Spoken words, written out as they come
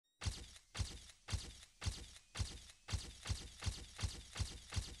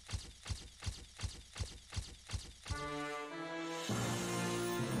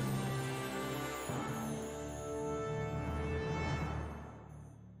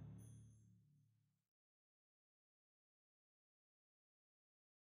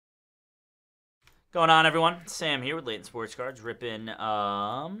Going on, everyone? Sam here with Layton Sports Cards, ripping, just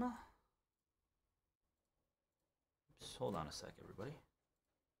hold on a sec, everybody.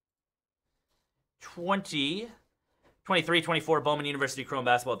 23-24 Bowman University Chrome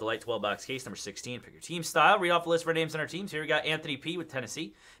Basketball Delight 12-box case, number 16. Pick your team style. Read off the list of our names on our teams. Here we got Anthony P. with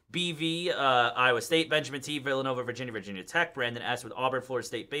Tennessee, BV, Iowa State, Benjamin T. Villanova, Virginia Tech, Brandon S. with Auburn, Florida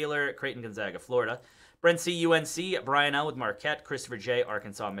State, Baylor, Creighton, Gonzaga, Florida, Brent C. UNC, Brian L. with Marquette, Christopher J.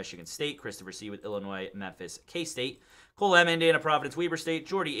 Arkansas, Michigan State, Christopher C. with Illinois, Memphis, K-State, Cole M. Indiana, Providence, Weber State,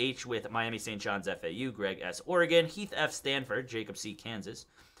 Jordy H. with Miami St. John's, FAU, Greg S. Oregon, Heath F. Stanford, Jacob C. Kansas,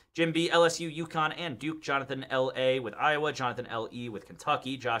 Jim B. LSU, UConn, and Duke, Jonathan L.A. with Iowa, Jonathan L.E. with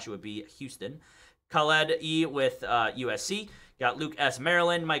Kentucky, Joshua B. Houston, Khaled E. with USC, got Luke S.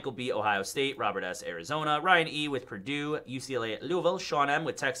 Maryland, Michael B. Ohio State, Robert S. Arizona, Ryan E. with Purdue, UCLA Louisville, Sean M.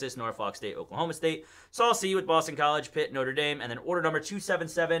 with Texas, Norfolk State, Oklahoma State, Saul C. with Boston College, Pitt, Notre Dame, and then order number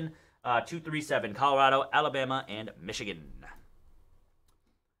 237, Colorado, Alabama, and Michigan.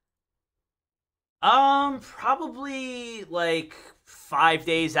 Probably like 5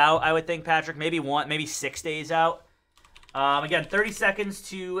 days out, I would think, Patrick. Maybe 6 days out. Again, 30 seconds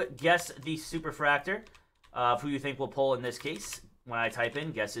to guess the superfractor of who you think will pull in this case. When I type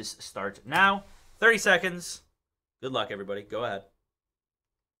in, guesses start now. 30 seconds. Good luck, everybody. Go ahead.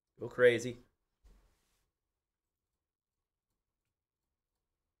 Go crazy.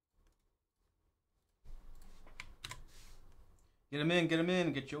 Get them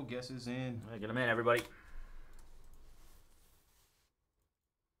in, get your guesses in. All right, get them in, everybody.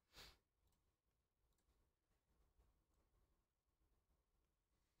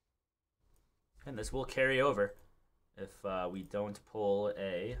 And this will carry over if we don't pull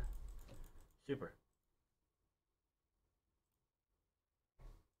a super.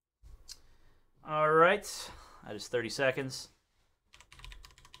 All right, that is 30 seconds.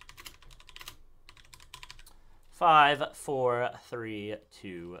 5, 4, 3,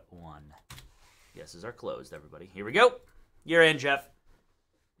 2, 1. Guesses are closed, everybody. Here we go. You're in, Jeff.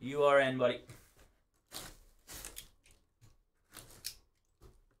 You are in, buddy.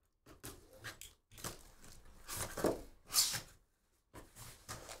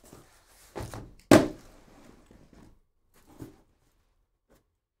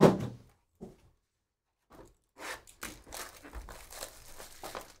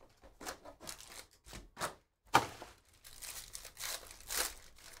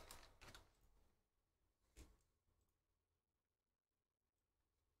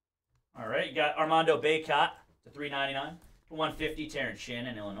 All right, you got Armando Baycott to $3.99. To $150, Terrence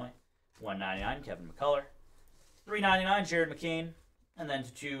Shannon, Illinois. $1.99, Kevin McCullough. $3.99, Jared McCain. And then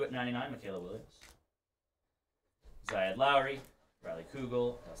to $2.99, Michaela Williams. Zayed Lowry, Riley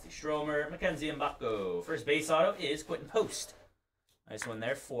Kugel, Dusty Stromer, Mackenzie Mbako. First base auto is Quentin Post. Nice one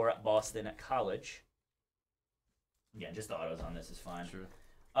there for Boston College. Again, just the autos on this is fine. Sure.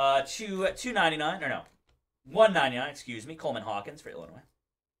 $2.99, or no, $1.99, excuse me, Coleman Hawkins for Illinois.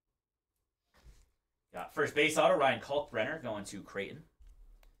 Got first base auto, Ryan Kalkbrenner going to Creighton.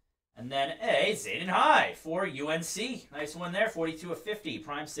 And then a Zayden High for UNC. Nice one there, 42 of 50.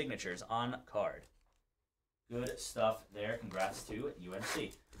 Prime signatures on card. Good stuff there. Congrats to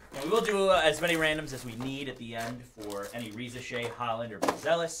UNC. And we will do as many randoms as we need at the end for any Riza, Holland, or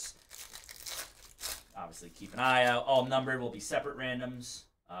Buzelis. Obviously, keep an eye out. All numbered will be separate randoms.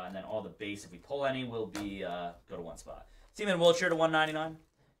 And then all the base, if we pull any, will be go to one spot. Seaman Wiltshire to $1.99.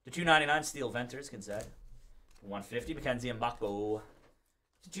 To $2.99, Steel Venters, Gonzaga. To $1.50, Mackenzie Mbako.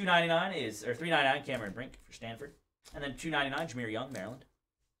 To $2.99 is, or $3.99, Cameron Brink for Stanford. And then $2.99, Jameer Young, Maryland.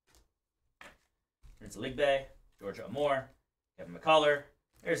 Prince Ligbe, Georgia Amore, Kevin McCullough.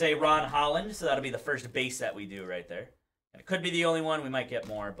 There's a Ron Holland, so that'll be the first base that we do right there. And it could be the only one. We might get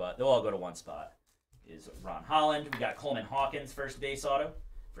more, but they'll all go to one spot. Is Ron Holland. We got Coleman Hawkins, first base auto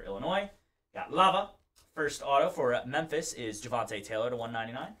for Illinois. Got Lava. First auto for Memphis is Javante Taylor to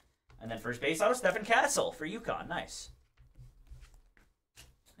 $1.99. And then first base auto, Stephen Castle for UConn. Nice.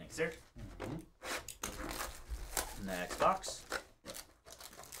 Thanks, sir. Next box.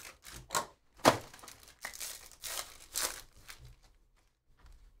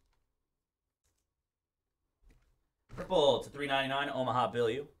 Purple to $3.99, Omaha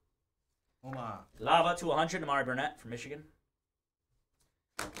Billieu. Omaha. Lava to $100, Amari Burnett from Michigan.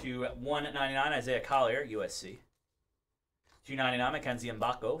 To $1.99, Isaiah Collier, USC. $2.99, Mackenzie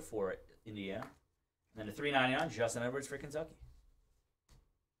Mbako for Indiana. And then to $3.99, Justin Edwards for Kentucky.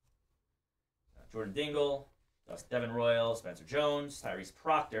 Jordan Dingle, Devin Royal, Spencer Jones, Tyrese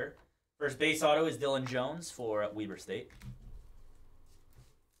Proctor. First base auto is Dylan Jones for Weber State.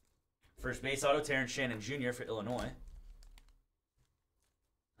 First base auto, Terrence Shannon Jr. for Illinois.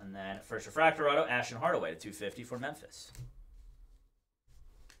 And And then first refractor auto, Ashton Hardaway to 250 for Memphis.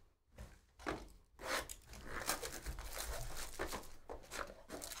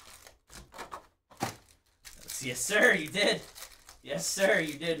 Yes, sir, you did. Yes, sir,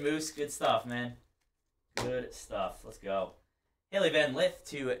 you did, Moose. Good stuff, man. Good stuff. Let's go. Haley Van Lith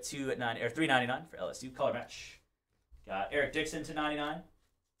to 399 for LSU. Color match. Got Eric Dixon to 99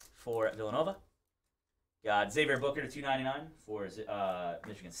 for Villanova. Got Xavier Booker to 299 for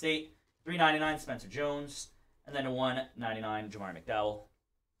Michigan State. 399 Spencer Jones. And then to 199 Jamari McDowell.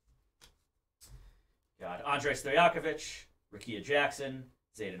 Got Andrei Stojakovic, Rakia Jackson,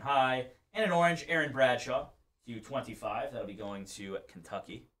 Zayden High, and an orange Aaron Bradshaw to 25. That'll be going to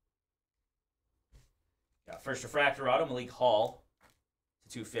Kentucky. Got first refractor auto Malik Hall to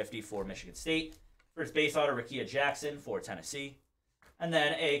 250 for Michigan State. First base auto Rakia Jackson for Tennessee. And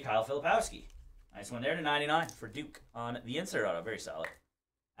then a Kyle Filipowski. Nice one there to 99 for Duke on the insert auto. Very solid.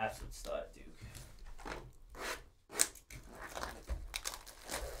 Absolute stud, Duke.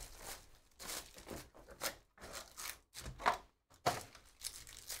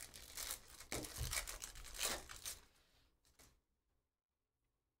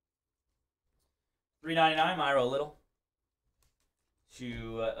 $3.99 Myro Little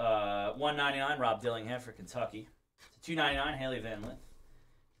to 199 Rob Dillingham for Kentucky. To 299 Haley Van Lith.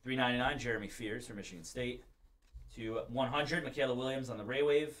 399 Jeremy Fears for Michigan State. To 100 Michaela Williams on the Ray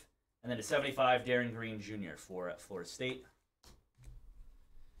Wave. And then to 75 Darren Green Jr. for Florida State.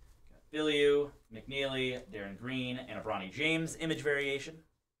 Got Billiou, McNeely, Darren Green, and a Bronny James image variation.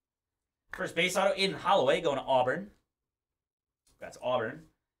 First base auto Aiden Holloway going to Auburn. That's Auburn.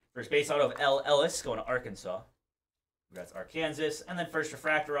 First base auto of L. Ellis going to Arkansas. That's Arkansas. And then first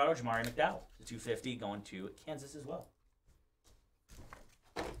refractor auto, Jamari McDowell to 250 going to Kansas as well.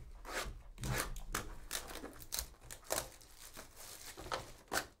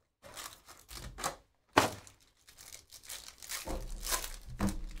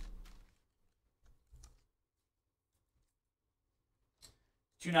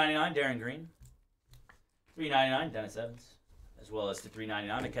 $2.99 Darren Green. $3.99 Dennis Evans. As well as to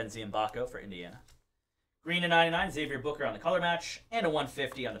 $3.99 Mackenzie Mbako for Indiana. Green to 99 Xavier Booker on the color match. And a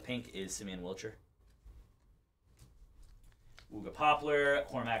 150 on the pink is Simeon Wilcher. Uga Poplar,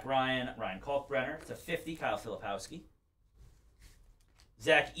 Cormac Ryan, Ryan Kalkbrenner to 50 Kyle Filipowski.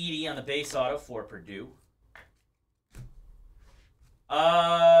 Zach Edey on the base auto for Purdue.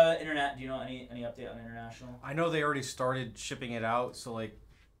 Internet. Do you know any update on international? I know they already started shipping it out, so like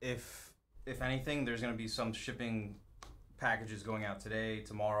if anything, there's gonna be some shipping packages going out today,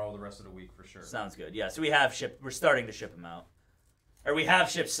 tomorrow, the rest of the week for sure. Sounds good. Yeah, so we're starting to ship them out. Or we have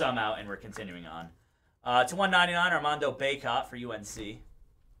shipped some out and we're continuing on. To 199 Armando Baycott for UNC.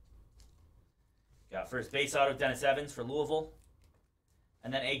 Got first base auto Dennis Evans for Louisville.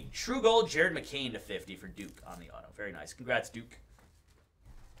 And then a true gold Jared McCain to 50 for Duke on the auto. Very nice. Congrats, Duke.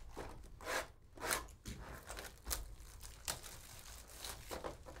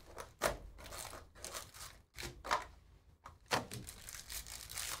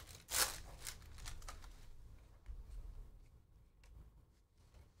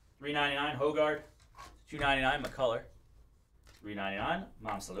 $3.99 Hogard, $2.99 McCullough, $3.99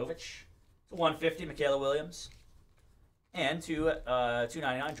 Momcilovic, to 150 Michaela Williams, and to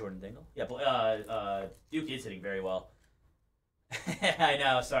 $2.99 Jordan Dingle. Yeah, Duke is hitting very well. I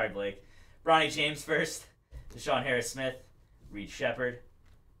know, sorry Blake. Bronny James first, Deshaun Harris-Smith, Reed Shepard,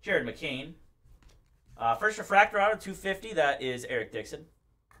 Jared McCain. First refractor auto 250, that is Eric Dixon.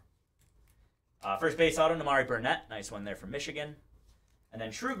 First base auto Namari Burnett, nice one there from Michigan. And then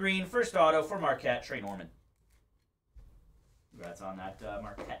True Green, first auto for Marquette, Trey Norman. Congrats on that,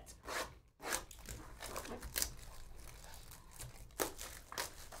 Marquette.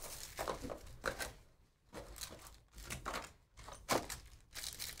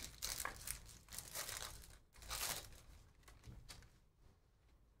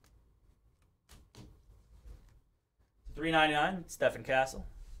 $3.99 Stephen Castle.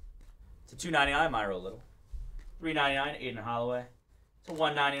 To $2.99 Myro Little. $3.99 Aiden Holloway. To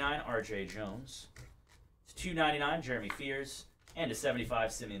 $1.99 R.J. Jones. To $2.99 Jeremy Fears. And to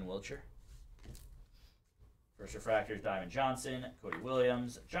 $75 Simeon Wilcher. First refractors Diamond Johnson, Cody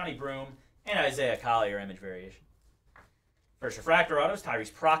Williams, Johnny Broom, and Isaiah Collier image variation. First refractor autos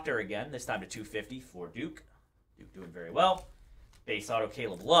Tyrese Proctor again, this time to $250 for Duke. Duke doing very well. Base auto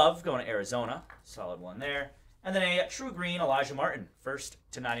Caleb Love going to Arizona. Solid one there. And then a True Green Elijah Martin, first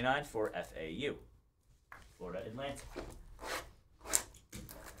to 99 for FAU. Florida Atlantic.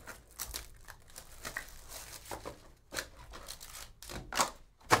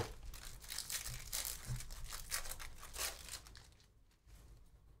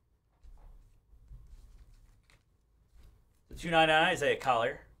 299, Isaiah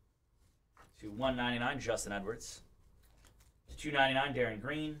Collier. To 199, Justin Edwards. To 299, Darren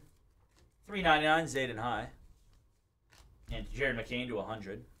Green. 399, Zayden High. And Jared McCain to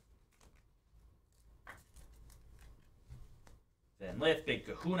 100. Then Lith, Big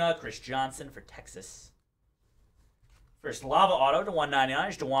Kahuna, Chris Johnson for Texas. First Lava Auto to 199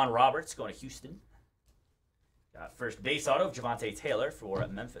 is DeJuan Roberts going to Houston. Got first base auto of Javante Taylor for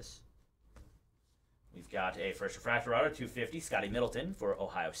Memphis. We've got a first refractor auto, 250, Scotty Middleton for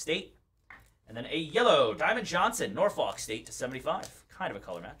Ohio State. And then a yellow, Diamond Johnson, Norfolk State to 75. Kind of a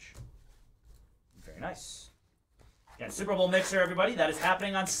color match. Very nice. Again, Super Bowl Mixer, everybody. That is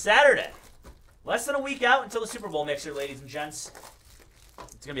happening on Saturday. Less than a week out until the Super Bowl Mixer, ladies and gents.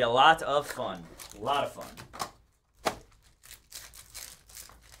 It's going to be a lot of fun. A lot of fun.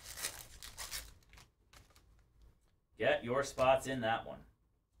 Get your spots in that one.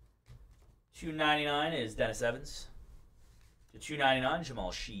 299 is Dennis Evans. To 299,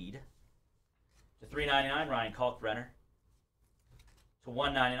 Jamal Sheed. To 399, Ryan Kalkbrenner. To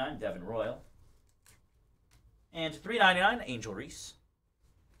 199, Devin Royal. And to 399, Angel Reese.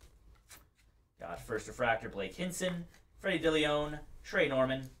 Got first refractor, Blake Hinson, Freddie DeLeon, Trey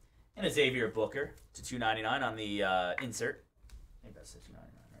Norman, and a Xavier Booker to 299 on the insert. I think that's the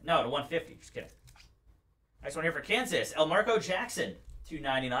 299. Right? No, to 150. Just kidding. Next one here for Kansas, El Marco Jackson,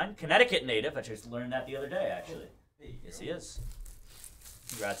 299. Connecticut native. I just learned that the other day, actually. Yes, he is.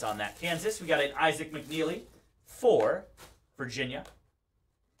 Congrats on that, Kansas. We got an Isaac McNeely for Virginia.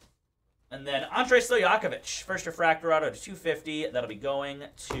 And then Andre Stojakovic, first refractor auto to 250. That'll be going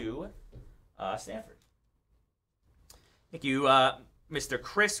to Stanford. Thank you, Mr.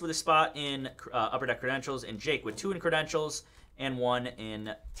 Chris with a spot in Upper Deck Credentials, and Jake with 2 in Credentials and 1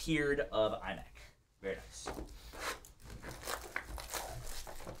 in Tiered of iMac. Very nice.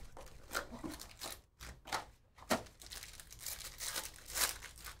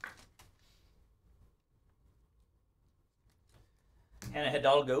 Hannah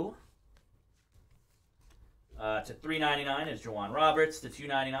Hidalgo. To 399 is Jawan Roberts. To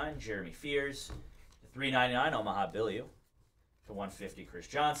 299, Jeremy Fears. To 399, Omaha Billiou. To 150, Chris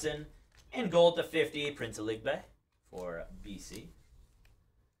Johnson. And gold to 50, Prince Aligbe for BC.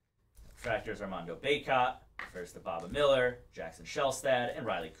 Tractors Armando Baycott. First to Baba Miller, Jackson Shellstad, and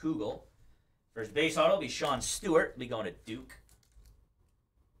Riley Kugel. First base auto will be Sean Stewart. Be going to Duke.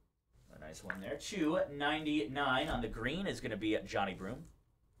 A nice one there. 299 on the green is going to be Johnny Broom.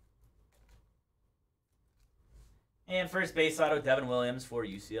 And first base auto, Devin Williams for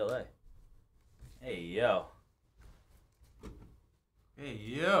UCLA. Hey, yo. Hey,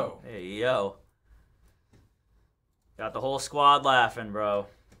 yo. Hey, yo. Got the whole squad laughing, bro.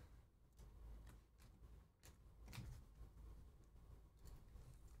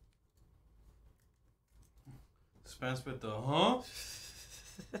 Spence with the huh?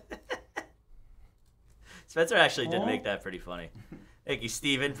 Spencer actually did make that pretty funny. Thank you,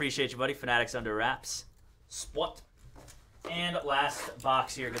 Steven. Appreciate you, buddy. Fanatics Under Wraps. Spot. And last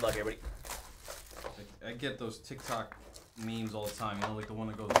box here. Good luck, everybody. I get those TikTok memes all the time. You know, like the one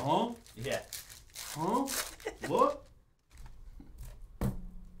that goes, huh? Yeah. Huh? What?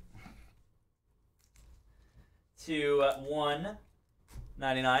 To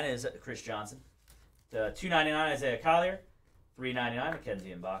 199 is Chris Johnson. To 299 Isaiah Collier. 399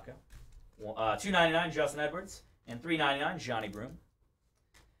 Mackenzie Mbaka. 299 Justin Edwards. And 399 Johnny Broom.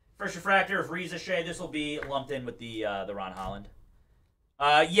 First refractor of Reza Shea. This will be lumped in with the Ron Holland.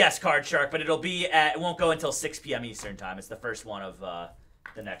 Yes, Card Shark, but it won't go until 6 p.m. Eastern time. It's the first one of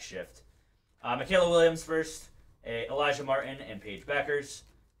the next shift. Michaela Williams first, Elijah Martin, and Paige Beckers.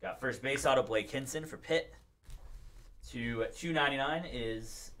 Got first base auto Blake Hinson for Pitt. To 299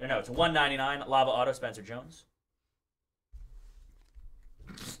 to 199 Lava Auto Spencer Jones.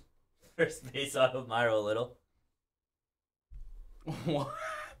 First base auto Myro Little. What?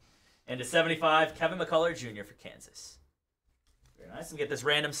 And to 75 Kevin McCullough Jr. for Kansas. Very nice. And get this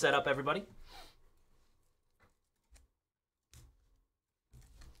random set up, everybody.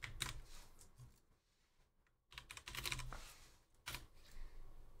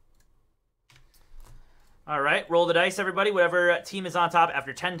 All right, roll the dice, everybody. Whatever team is on top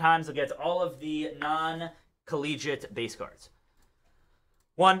after 10 times will get all of the non-collegiate base cards.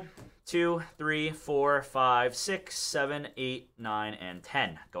 1, 2, 3, 4, 5, 6, 7, 8, 9, and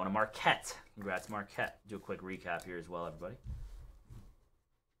 10. Going to Marquette. Congrats, Marquette. Do a quick recap here as well, everybody.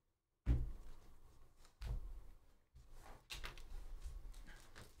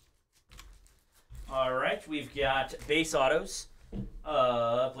 All right, we've got base autos.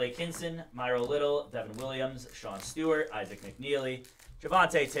 Blake Hinson, Myro Little, Devin Williams, Sean Stewart, Isaac McNeely,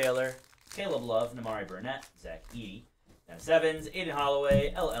 Javante Taylor, Caleb Love, Namari Burnett, Zach Edey. 7s, Aiden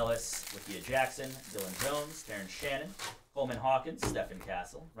Holloway, L. Ellis, Lakia Jackson, Dylan Jones, Darren Shannon, Coleman Hawkins, Stephen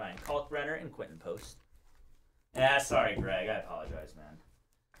Castle, Ryan Kalkbrenner, and Quentin Post. Sorry, Greg. I apologize, man.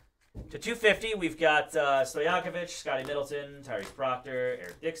 To 250, we've got Stojakovic, Scotty Middleton, Tyrese Proctor,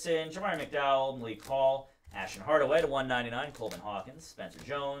 Eric Dixon, Jamar McDowell, Malik Hall, Ashton Hardaway to 199, Coleman Hawkins, Spencer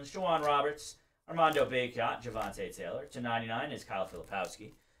Jones, Jawan Roberts, Armando Bacot, Javante Taylor. To 99 is Kyle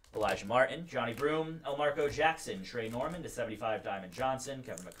Filipowski, Elijah Martin, Johnny Broom, Elmarco Jackson, Trey Norman. To 75, Diamond Johnson,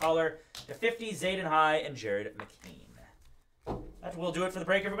 Kevin McCullough. To 50, Zayden High and Jared McCain. That will do it for the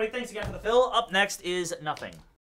break, everybody. Thanks again for the fill. Up next is nothing.